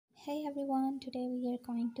Hey everyone, today we are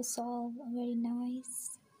going to solve a very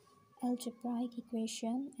nice algebraic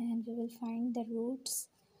equation and we will find the roots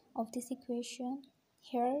of this equation.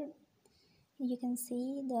 Here you can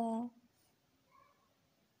see the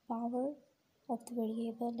power of the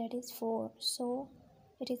variable, that is 4. So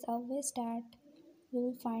it is obvious that we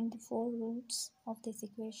will find the 4 roots of this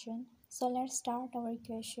equation. So let's start our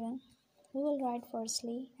equation. We will write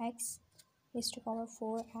firstly x raised to power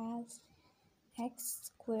 4 as x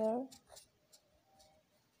square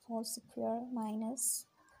whole square minus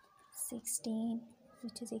 16,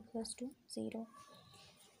 which is equals to 0.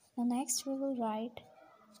 Now next we will write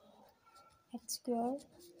x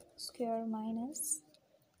square minus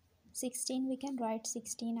 16. We can write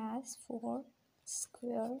 16 as 4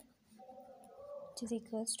 square, which is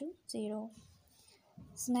equals to 0.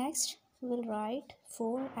 So next we will write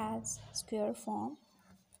 4 as square form,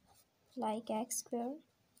 like x square,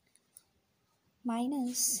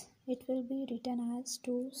 minus it will be written as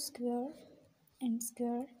 2 square and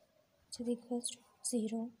square, which is equals to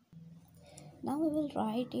 0. Now we will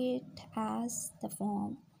write it as the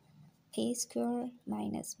form a square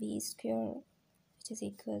minus b square, which is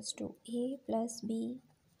equals to a plus b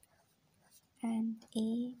and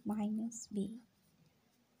a minus b.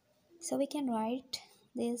 So we can write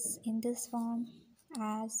this in this form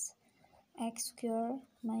as x square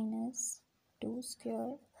minus 2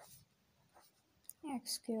 square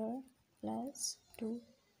x square plus 2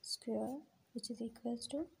 square, which is equals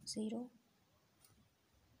to 0.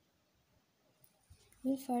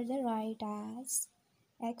 We'll further write as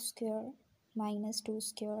x square minus 2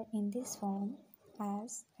 square in this form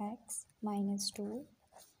as x minus 2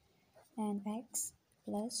 and x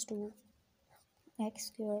plus 2 x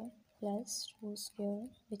square plus 2 square,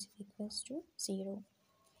 which equals to 0.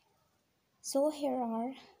 So here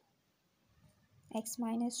are x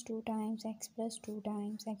minus 2 times x plus 2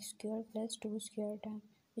 times x square plus 2 square times,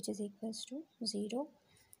 which is equals to 0.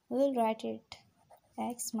 We will write it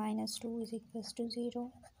x minus 2 is equals to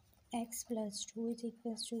 0, x plus 2 is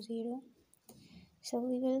equals to 0. So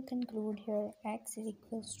we will conclude here x is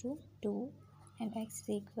equals to 2 and x is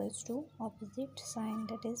equals to opposite sign,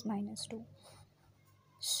 that is minus 2.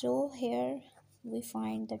 So here we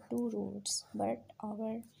find the 2 roots, but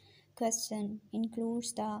our question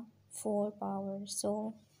includes the 4 powers,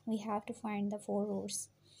 so we have to find the 4 roots.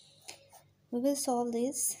 We will solve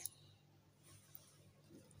this.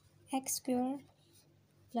 X square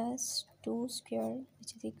plus 2 square,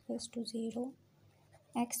 which is equals to 0,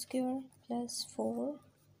 x square plus 4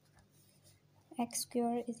 x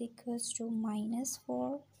square is equals to minus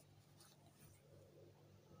 4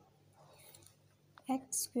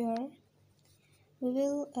 x square. We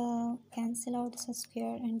will cancel out the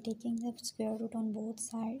square and taking the square root on both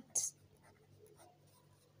sides.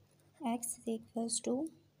 X is equals to,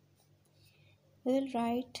 we will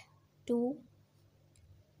write 2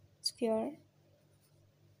 square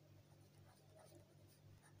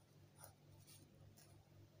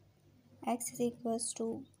x is equals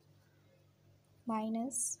to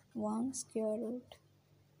minus 1 square root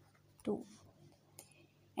 2,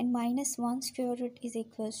 and minus 1 square root is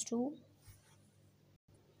equals to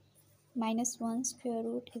minus 1 square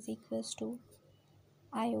root is equals to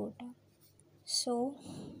iota. So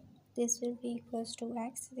this will be equals to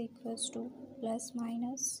x is equals to plus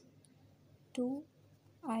minus 2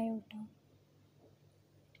 iota.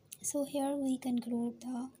 So here we conclude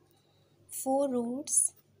the 4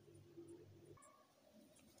 roots.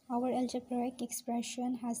 Our algebraic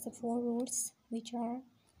expression has the 4 roots, which are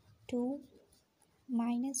 2,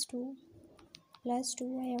 minus 2, plus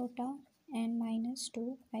 2 iota and minus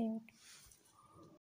 2 iota.